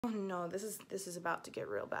Oh no, this is about to get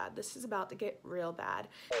real bad. This is about to get real bad.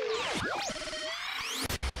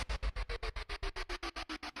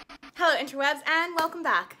 Hello interwebs and welcome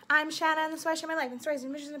back. I'm Shanna and this is where I share my life and stories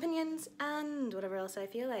and wishes and opinions and whatever else I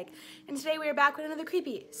feel like. And today we are back with another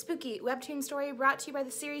creepy, spooky Webtoon story brought to you by the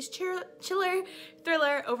series Chiller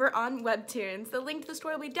Thriller over on Webtoons. The link to the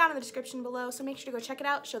story will be down in the description below, so make sure to go check it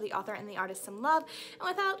out, show the author and the artist some love, and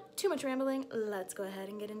without too much rambling, let's go ahead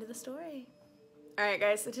and get into the story. Alright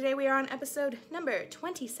guys, so today we are on episode number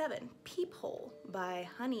 27, Peephole by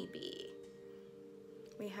Honeybee.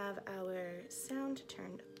 We have our sound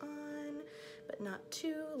turned on, but not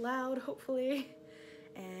too loud, hopefully.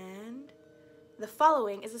 And the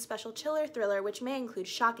following is a special chiller thriller which may include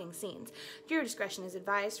shocking scenes. Viewer discretion is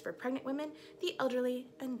advised for pregnant women, the elderly,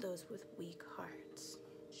 and those with weak hearts.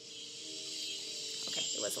 Okay,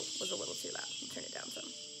 it was a little too loud. I'll turn it down some.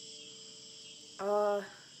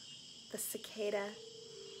 The cicada.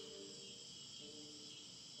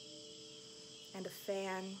 And a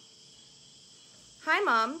fan. Hi,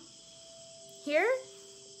 Mom. Here?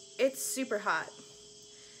 It's super hot.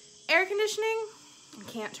 Air conditioning? I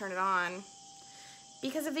can't turn it on.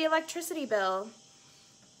 Because of the electricity bill.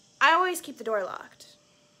 I always keep the door locked.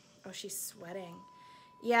 Oh, she's sweating.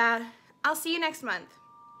 Yeah, I'll see you next month.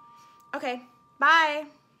 Okay, bye.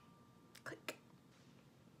 Click.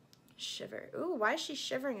 Shiver. Ooh, why is she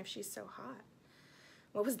shivering if she's so hot?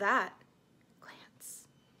 What was that? Glance.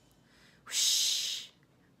 Whoosh.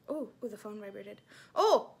 Ooh, the phone vibrated.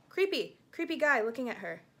 Oh, creepy. Creepy guy looking at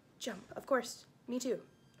her. Jump. Of course. Me too.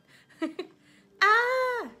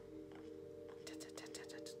 Ah!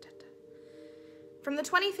 From the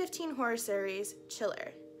 2015 horror series,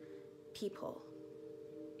 Chiller. Peephole.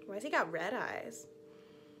 Why has he got red eyes?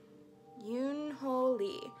 Yoonho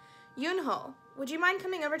Lee. Yoonho, would you mind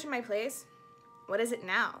coming over to my place? What is it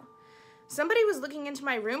now? Somebody was looking into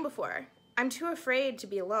my room before. I'm too afraid to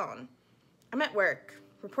be alone. I'm at work.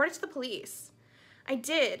 Report it to the police. I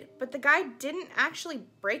did, but the guy didn't actually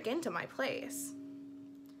break into my place.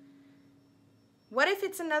 What if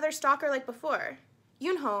it's another stalker like before?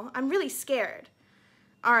 Yoonho, I'm really scared.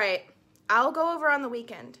 All right, I'll go over on the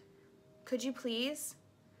weekend. Could you please?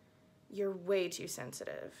 You're way too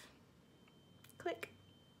sensitive. Click.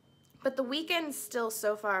 But the weekend's still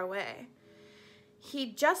so far away.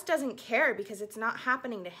 He just doesn't care because it's not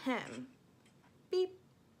happening to him. Beep.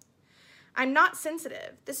 I'm not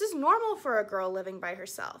sensitive. This is normal for a girl living by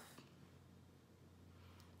herself.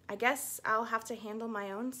 I guess I'll have to handle my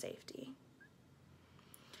own safety.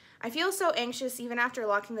 I feel so anxious even after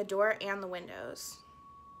locking the door and the windows.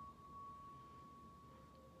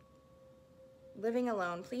 Living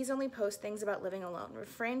alone. Please only post things about living alone.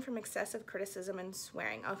 Refrain from excessive criticism and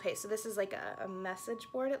swearing. Okay, so this is like a message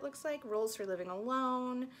board, it looks like. Rules for living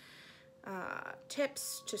alone.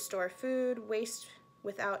 Tips to store food. Waste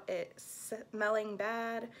without it smelling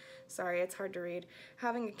bad. Sorry, it's hard to read.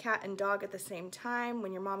 Having a cat and dog at the same time.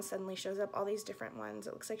 When your mom suddenly shows up, all these different ones.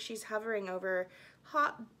 It looks like she's hovering over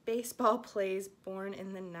hot baseball plays born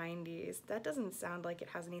in the 90s. That doesn't sound like it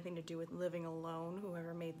has anything to do with living alone,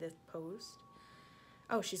 whoever made this post.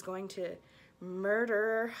 Oh, she's going to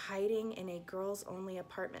murder hiding in a girls-only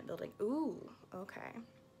apartment building. Ooh, okay. I'm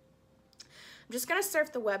just gonna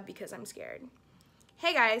surf the web because I'm scared.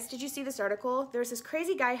 Hey guys, did you see this article? There's this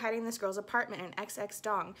crazy guy hiding in this girl's apartment in XX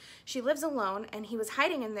Dong. She lives alone and he was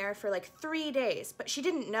hiding in there for like 3 days, but she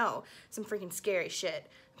didn't know. Some freaking scary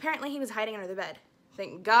shit. Apparently he was hiding under the bed.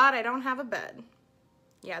 Thank God I don't have a bed.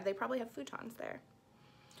 Yeah, they probably have futons there.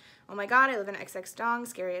 Oh my God, I live in XX Dong,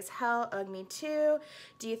 scary as hell, ugh me too.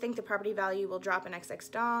 Do you think the property value will drop in XX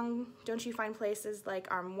Dong? Don't you find places like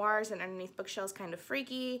armoires and underneath bookshelves kind of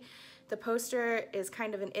freaky? The poster is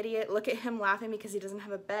kind of an idiot. Look at him laughing because he doesn't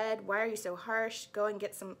have a bed. Why are you so harsh? Go and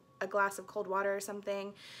get a glass of cold water or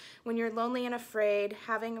something. When you're lonely and afraid,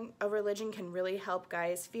 having a religion can really help,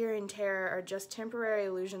 guys. Fear and terror are just temporary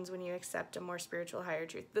illusions when you accept a more spiritual, higher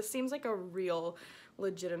truth. This seems like a real,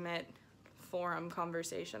 legitimate forum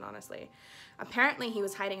conversation, honestly. Apparently he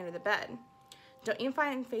was hiding under the bed. Don't you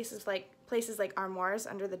find places like armoires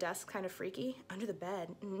under the desk kind of freaky? Under the bed?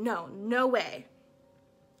 No way.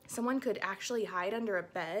 Someone could actually hide under a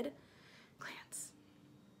bed? Glance.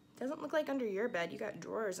 Doesn't look like under your bed. You got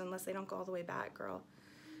drawers unless they don't go all the way back, girl.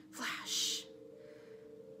 Flash.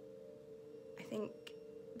 I think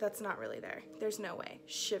that's not really there. There's no way.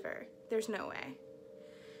 Shiver. There's no way.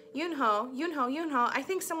 Yoonho, I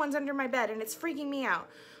think someone's under my bed and it's freaking me out.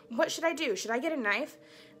 What should I do? Should I get a knife?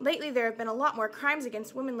 Lately there have been a lot more crimes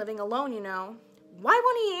against women living alone, you know. Why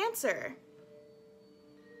won't he answer?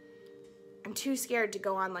 I'm too scared to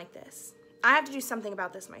go on like this. I have to do something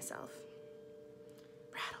about this myself.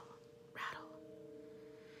 Rattle.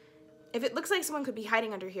 If it looks like someone could be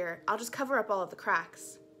hiding under here, I'll just cover up all of the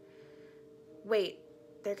cracks. Wait,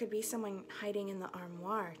 there could be someone hiding in the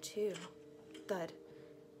armoire, too. Thud.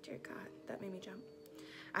 Dear God, that made me jump.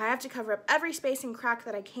 I have to cover up every space and crack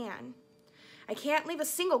that I can. I can't leave a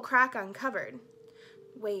single crack uncovered.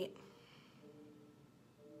 Wait.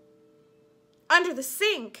 Under the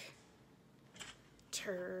sink!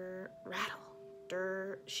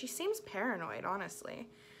 Rattle. She seems paranoid, honestly.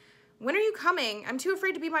 When are you coming? I'm too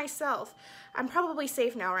afraid to be myself. I'm probably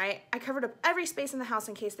safe now, right? I covered up every space in the house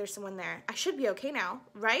in case there's someone there. I should be okay now,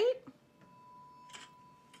 right?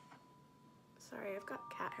 Sorry, I've got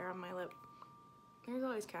cat hair on my lip. There's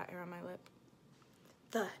always cat hair on my lip.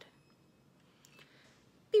 Thud.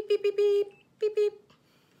 Beep, beep, beep, beep, beep, beep.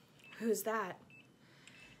 Who's that?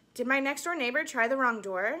 Did my next door neighbor try the wrong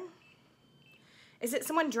door? Is it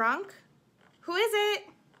someone drunk? Who is it?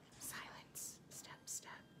 Silence. Step,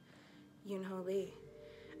 step. Yoonho Lee.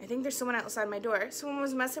 I think there's someone outside my door. Someone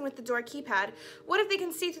was messing with the door keypad. What if they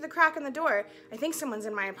can see through the crack in the door? I think someone's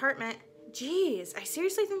in my apartment. Jeez, I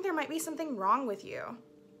seriously think there might be something wrong with you.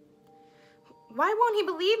 Why won't he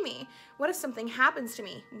believe me? What if something happens to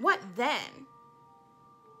me? What then?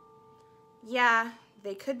 Yeah,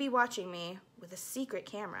 they could be watching me with a secret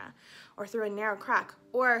camera or through a narrow crack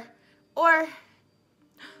or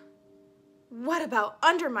what about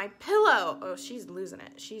under my pillow? Oh, she's losing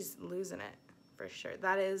it. She's losing it for sure.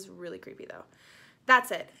 That is really creepy though.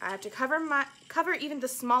 That's it. I have to cover even the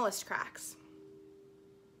smallest cracks.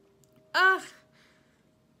 Ugh.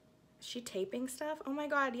 Is she taping stuff? Oh my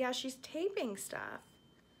God, yeah, she's taping stuff.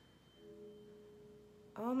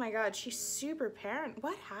 Oh my God, she's super paranoid.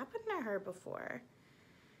 What happened to her before?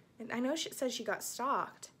 And I know she said she got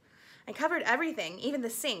stalked. I covered everything, even the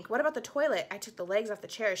sink. What about the toilet? I took the legs off the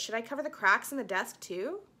chairs. Should I cover the cracks in the desk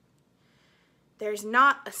too? There's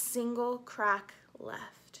not a single crack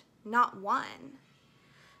left. Not one.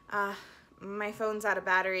 My phone's out of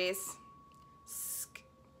batteries.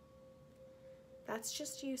 That's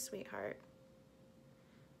just you, sweetheart.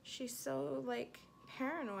 She's so, like,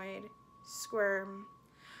 paranoid. Squirm.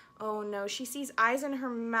 Oh, no. She sees eyes in her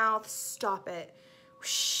mouth. Stop it.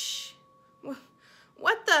 Whoosh.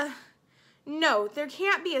 What the? No, there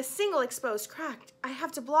can't be a single exposed crack. I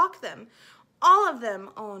have to block them. All of them.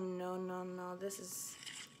 Oh, no, no, no. This is...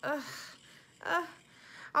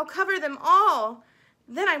 I'll cover them all.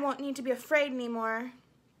 Then I won't need to be afraid anymore.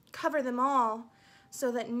 Cover them all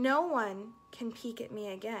so that no one can peek at me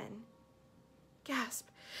again. Gasp.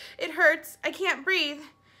 It hurts. I can't breathe.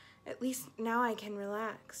 At least now I can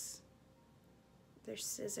relax. There's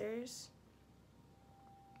scissors.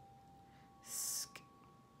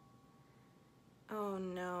 Oh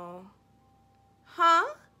no.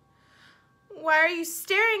 Huh? Why are you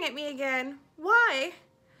staring at me again? Why?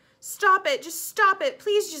 Stop it. Just stop it.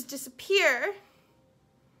 Please just disappear.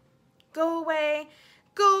 Go away.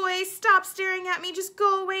 Go away. Stop staring at me. Just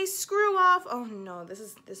go away. Screw off. Oh no, this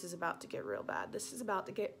is about to get real bad. This is about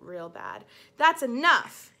to get real bad. That's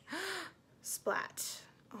enough. Splat.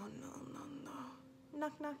 Oh no, no, no.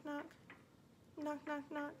 Knock, knock, knock. Knock, knock,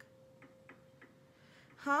 knock.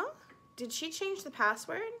 Huh? Did she change the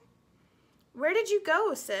password? Where did you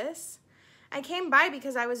go, sis? I came by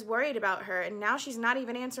because I was worried about her, and now she's not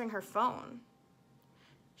even answering her phone.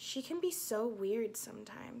 She can be so weird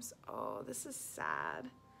sometimes. Oh, this is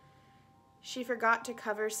sad. She forgot to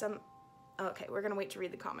cover some... Okay, we're going to wait to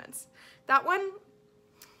read the comments. That one,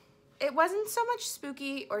 it wasn't so much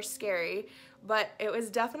spooky or scary, but it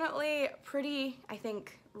was definitely pretty, I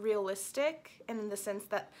think, realistic in the sense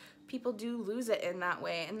that people do lose it in that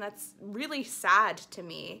way, and that's really sad to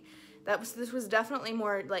me. This was definitely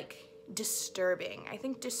more like disturbing. I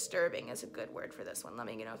think disturbing is a good word for this one. Let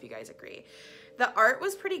me know if you guys agree. The art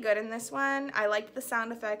was pretty good in this one. I liked the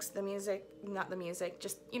sound effects, the music, not the music,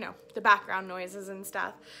 just, you know, the background noises and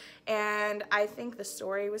stuff. And I think the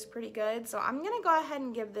story was pretty good. So I'm going to go ahead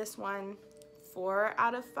and give this one 4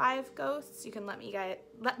 out of 5 ghosts. You can let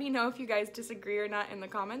me know if you guys disagree or not in the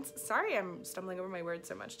comments. Sorry, I'm stumbling over my words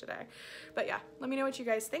so much today. But yeah, let me know what you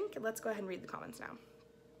guys think. Let's go ahead and read the comments now.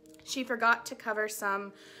 She forgot to cover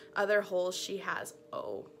some other holes she has.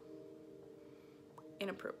 Oh,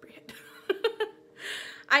 inappropriate.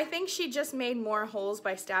 I think she just made more holes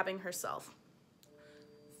by stabbing herself.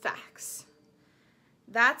 Facts.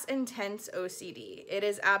 That's intense OCD. It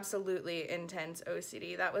is absolutely intense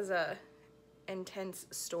OCD. That was a intense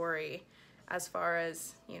story as far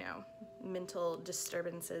as, you know, mental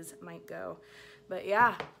disturbances might go. But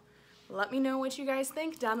yeah, let me know what you guys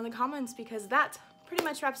think down in the comments, because that pretty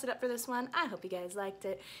much wraps it up for this one. I hope you guys liked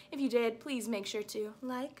it. If you did, please make sure to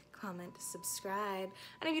like, comment, subscribe.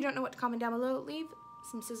 And if you don't know what to comment down below, leave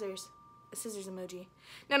some scissors. a scissors emoji.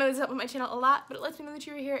 None of this helps my channel a lot, but it lets me know that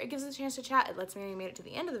you were here. It gives us a chance to chat. It lets me know you made it to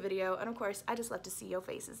the end of the video. And of course, I just love to see your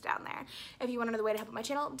faces down there. If you want another way to help my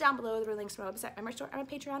channel, down below there are links to my website, my merch store, and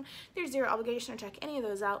my Patreon. There's zero obligation to check any of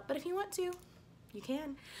those out, but if you want to, you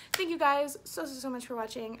can. Thank you guys so much for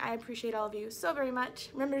watching. I appreciate all of you so very much.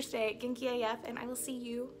 Remember to stay Ginky AF, and I will see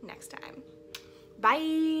you next time.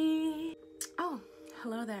 Bye! Oh,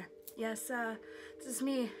 hello there. Yes, this is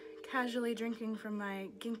me casually drinking from my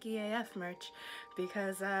Ginky AF merch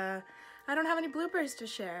because I don't have any bloopers to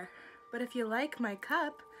share. But if you like my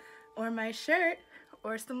cup or my shirt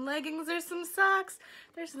or some leggings or some socks,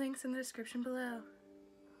 there's links in the description below.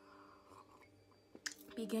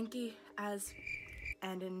 Be Ginky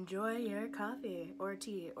and enjoy your coffee or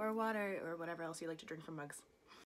tea or water or whatever else you like to drink from mugs.